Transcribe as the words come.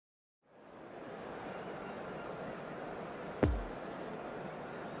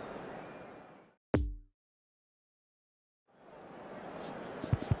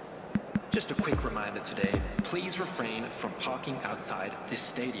Just a quick reminder today, please refrain from parking outside this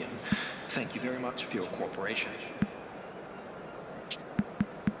stadium. Thank you very much for your cooperation.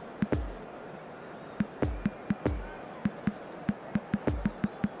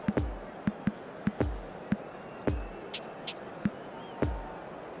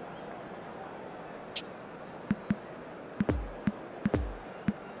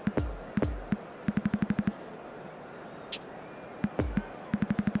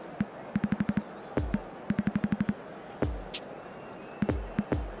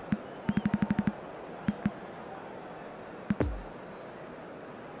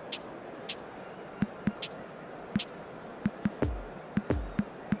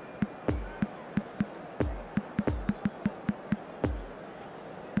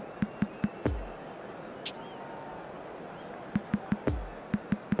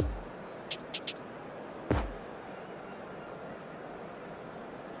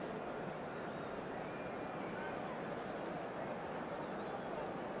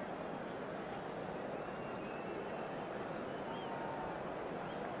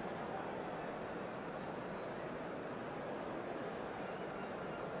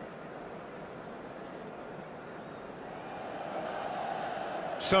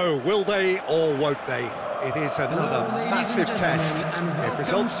 So, will they or won't they? It is another massive test. If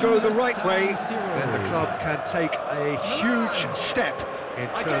results go the right way, then the club can take a huge step in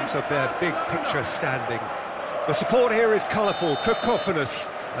terms of their big picture standing. The support here is colourful, cacophonous,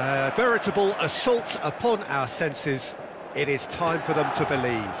 a veritable assault upon our senses. It is time for them to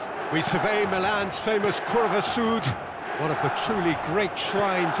believe. We survey Milan's famous Curva Sud, one of the truly great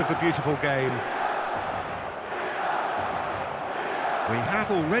shrines of the beautiful game. We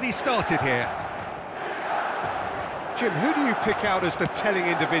have already started here. Jim, who do you pick out as the telling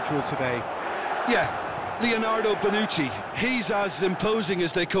individual today? Yeah, Leonardo Bonucci. He's as imposing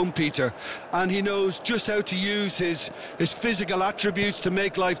as they come, Peter, and he knows just how to use his physical attributes to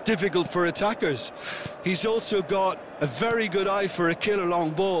make life difficult for attackers. He's also got a very good eye for a killer long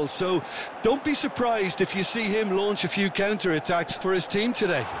ball, so don't be surprised if you see him launch a few counter-attacks for his team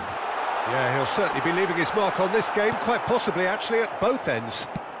today. Yeah, he'll certainly be leaving his mark on this game, quite possibly actually at both ends.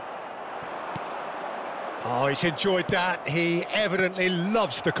 Oh, he's enjoyed that. He evidently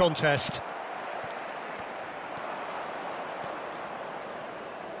loves the contest.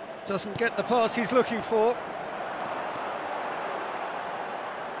 Doesn't get the pass he's looking for.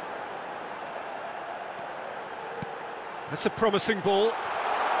 That's a promising ball.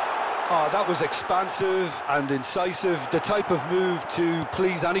 Oh, that was expansive and incisive, the type of move to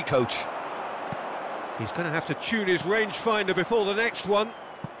please any coach. He's going to have to tune his rangefinder before the next one.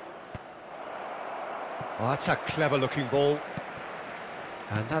 Oh, that's a clever-looking ball.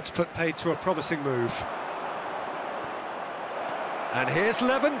 And that's put paid to a promising move. And here's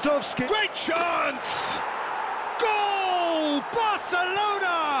Lewandowski. Great chance! Goal!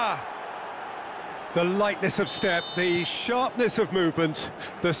 Barcelona! The lightness of step, the sharpness of movement,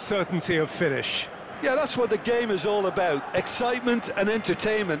 the certainty of finish. Yeah, that's what the game is all about. Excitement and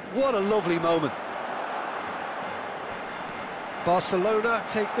entertainment. What a lovely moment. Barcelona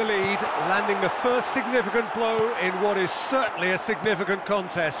take the lead, landing the first significant blow in what is certainly a significant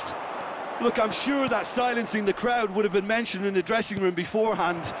contest. Look, I'm sure that silencing the crowd would have been mentioned in the dressing room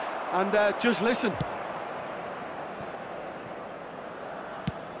beforehand. And just listen.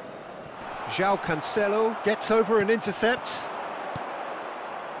 João Cancelo gets over and intercepts.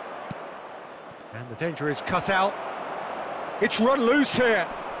 And the danger is cut out. It's run loose here.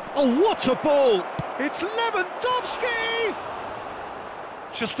 Oh, what a ball! It's Lewandowski!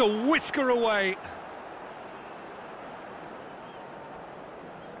 Just a whisker away.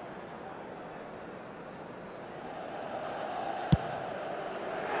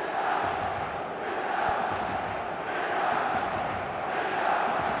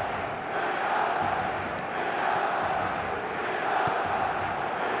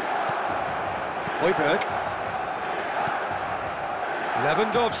 Højbjerg.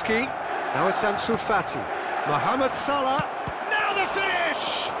 Lewandowski. Now it's Ansu Fati. Mohamed Salah. Now the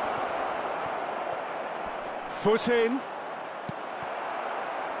finish! Foot in.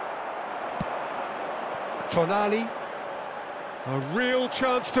 Tonali. A real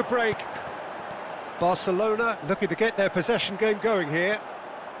chance to break. Barcelona looking to get their possession game going here.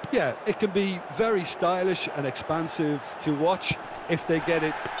 Yeah, it can be very stylish and expansive to watch if they get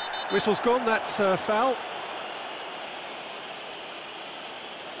it. Whistle's gone, that's a foul.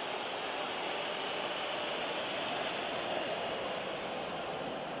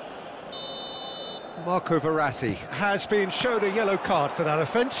 Marco Verratti has been shown a yellow card for that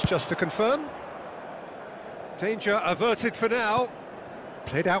offence, just to confirm. Danger averted for now.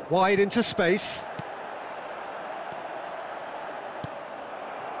 Played out wide into space.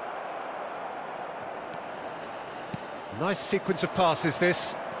 Nice sequence of passes,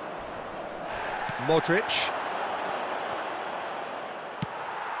 this. Modric.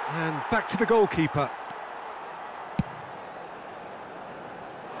 And back to the goalkeeper.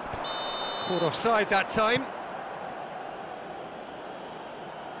 Caught offside that time.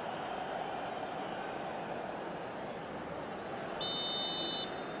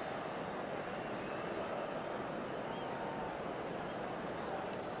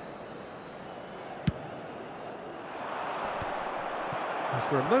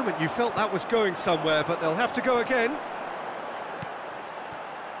 For a moment you felt that was going somewhere, but they'll have to go again.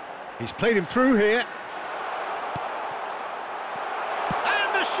 He's played him through here. And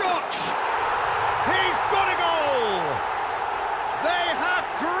the shot! He's got a goal! They have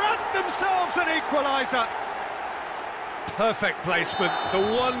grabbed themselves an equaliser. Perfect placement, the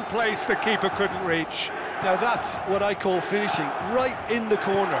one place the keeper couldn't reach. Now that's what I call finishing, right in the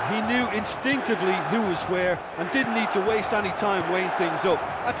corner. He knew instinctively who was where and didn't need to waste any time weighing things up.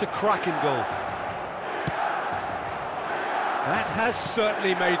 That's a cracking goal. That has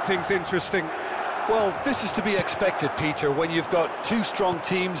certainly made things interesting. Well, this is to be expected, Peter, when you've got two strong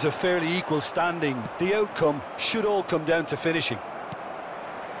teams of fairly equal standing. The outcome should all come down to finishing.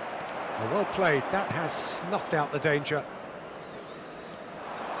 Well played, that has snuffed out the danger.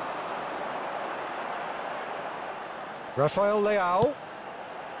 Rafael Leao.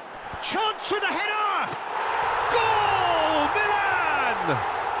 Chance with a header! Goal! Milan!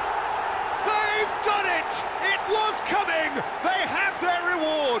 They've done it! It was coming! They have their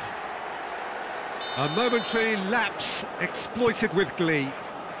reward! A momentary lapse exploited with glee.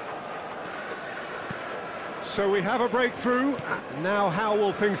 So we have a breakthrough. Now how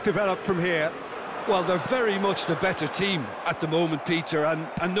will things develop from here? Well, they're very much the better team at the moment, Peter,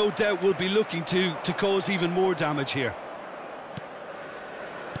 and no doubt will be looking to cause even more damage here.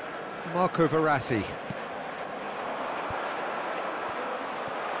 Marco Verratti.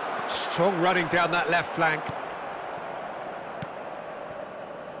 Strong running down that left flank.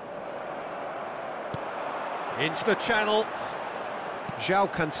 Into the channel.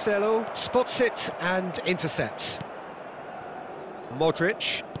 João Cancelo spots it and intercepts.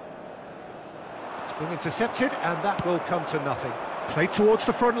 Modric. It's been intercepted and that will come to nothing. Played towards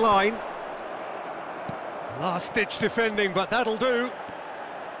the front line. Last-ditch defending, but that'll do.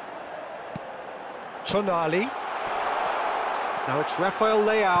 Tonali. Now it's Rafael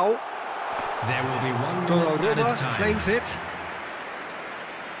Leao. There will be one goal at a time. Claims it.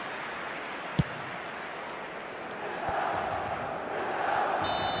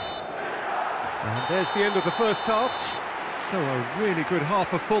 And there's the end of the first half. So a really good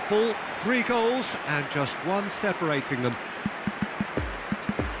half of football. 3 goals and just one separating them.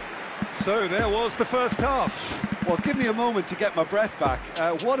 So there was the first half. Well, give me a moment to get my breath back.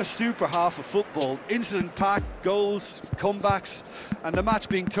 What a super half of football. Incident-packed, goals, comebacks, and the match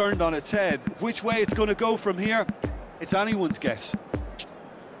being turned on its head. Which way it's going to go from here, it's anyone's guess.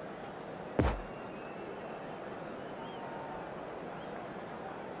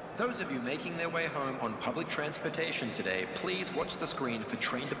 Those of you making their way home on public transportation today, please watch the screen for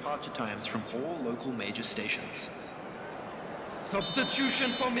train departure times from all local major stations.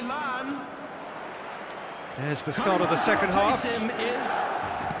 Substitution for Milan. There's the start of the second half.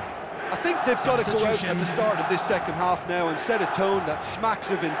 I think they've got to go out at the start of this second half now and set a tone that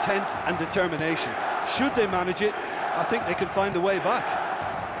smacks of intent and determination. Should they manage it, I think they can find a way back.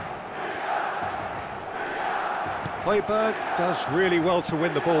 Højbjerg does really well to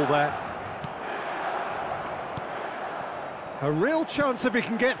win the ball there. A real chance if he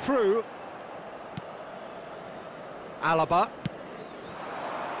can get through. Alaba.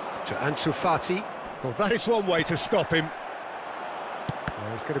 To Ansu Fati. Well, that is one way to stop him.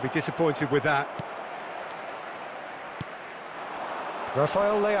 Well, he's going to be disappointed with that.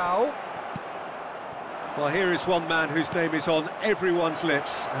 Rafael Leao. Well, here is one man whose name is on everyone's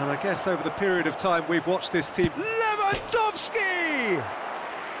lips, and I guess over the period of time we've watched this team... Lewandowski!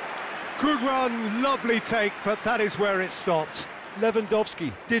 Good run, lovely take, but that is where it stopped.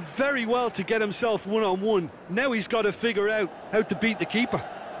 Lewandowski did very well to get himself one-on-one. Now he's got to figure out how to beat the keeper.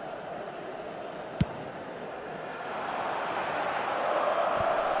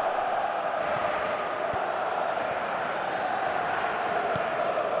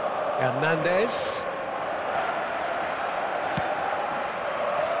 Hernandez.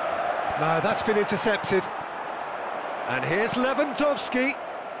 No, that's been intercepted. And here's Lewandowski.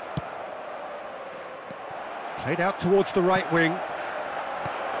 Played out towards the right wing.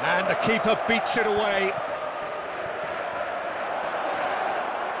 And the keeper beats it away.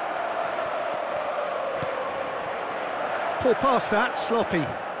 Poor pass that, sloppy.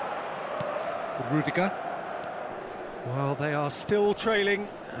 Rudiger. Well, they are still trailing,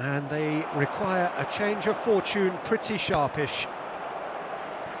 and they require a change of fortune pretty sharpish.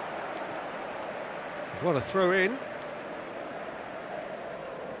 They've got a throw in.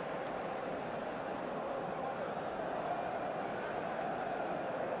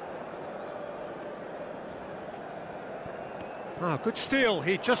 Ah, good steal,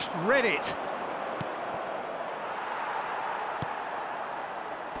 he just read it.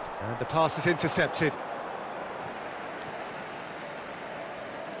 And the pass is intercepted.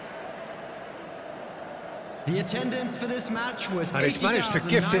 The attendance for this match was 80,953. And he's managed to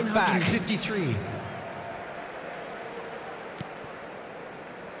gift it back.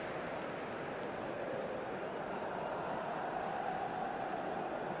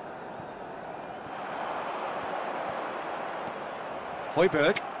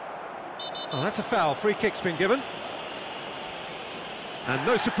 Højbjerg. Oh, that's a foul. Free kick's been given. And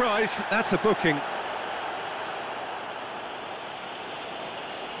no surprise, that's a booking.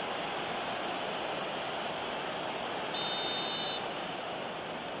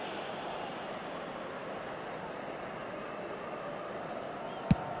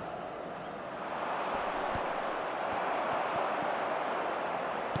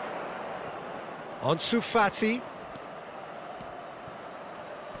 Ansu Fati.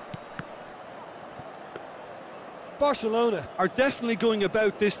 Barcelona are definitely going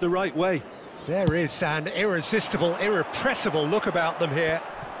about this the right way. There is an irresistible, irrepressible look about them here.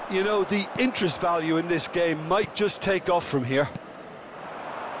 You know, the interest value in this game might just take off from here.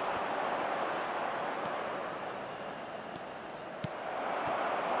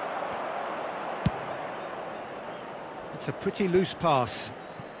 It's a pretty loose pass.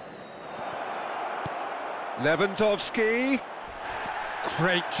 Lewandowski.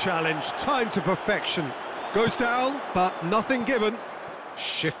 Great challenge, time to perfection. Goes down, but nothing given.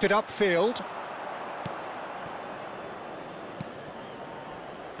 Shifted upfield.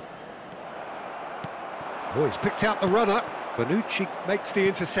 Oh, he's picked out the runner. Bonucci makes the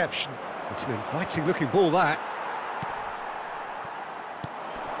interception. It's an inviting-looking ball, that.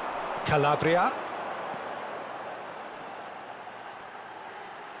 Calabria.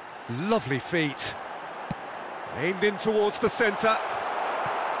 Lovely feet. Aimed in towards the centre.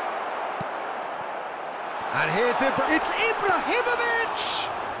 And here's it's Ibrahimovic!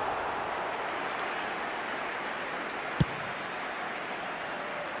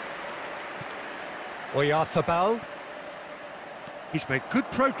 Oyarzabal. He's made good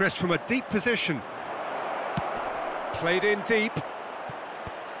progress from a deep position. Played in deep.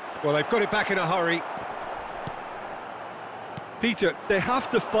 Well, they've got it back in a hurry. Peter, they have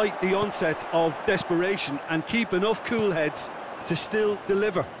to fight the onset of desperation and keep enough cool heads to still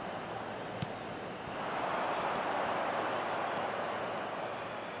deliver.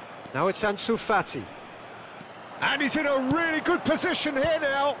 Now it's Ansu Fati. And he's in a really good position here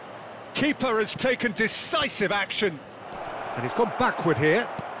now. Keeper has taken decisive action. And he's gone backward here.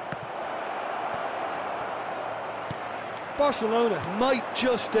 Barcelona might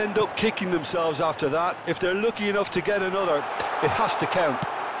just end up kicking themselves after that. If they're lucky enough to get another, it has to count.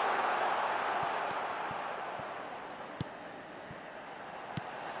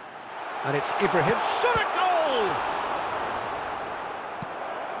 And it's Ibrahim. Shot a goal!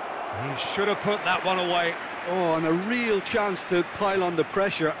 He should have put that one away. Oh, and a real chance to pile on the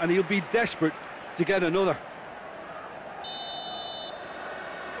pressure, and he'll be desperate to get another.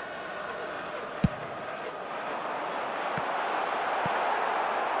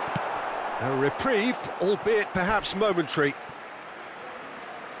 A reprieve, albeit perhaps momentary.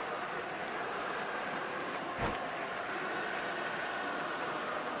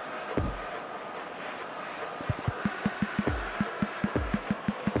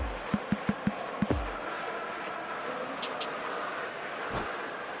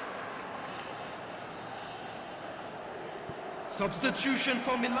 Substitution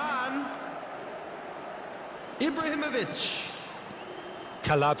for Milan. Ibrahimovic.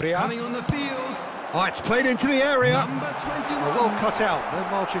 Calabria. Coming on the field. Oh, it's played into the area. Number 21. Oh, well cut out. No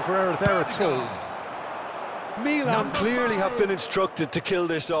margin for error there at all. Milan clearly have been instructed to kill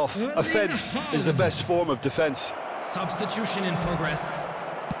this off. Offence is the best form of defence. Substitution in progress.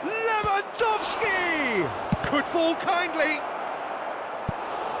 Lewandowski! Could fall kindly.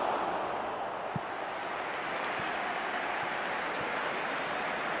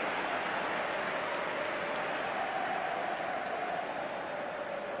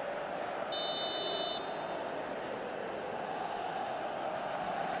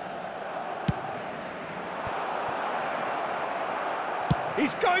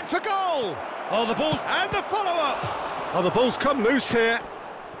 He's going for goal! Oh, the ball's... And the follow-up! Oh, the ball's come loose here.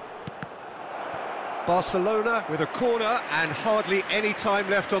 Barcelona with a corner and hardly any time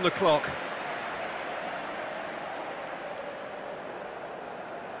left on the clock.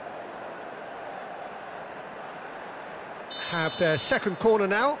 Have their second corner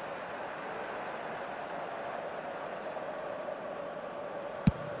now.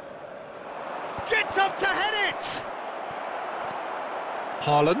 Gets up to head it!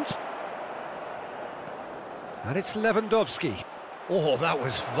 Haaland. And it's Lewandowski. Oh, that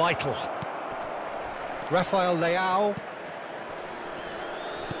was vital. Rafael Leao.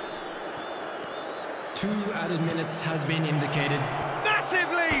 2 added minutes has been indicated. Massive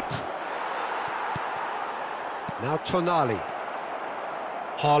leap! Now Tonali.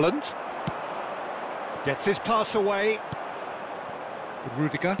 Haaland. Gets his pass away.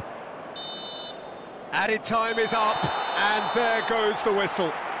 Rudiger. Added time is up, and there goes the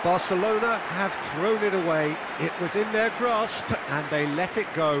whistle. Barcelona have thrown it away. It was in their grasp, and they let it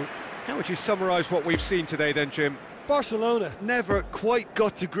go. How would you summarise what we've seen today then, Jim? Barcelona never quite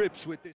got to grips with this.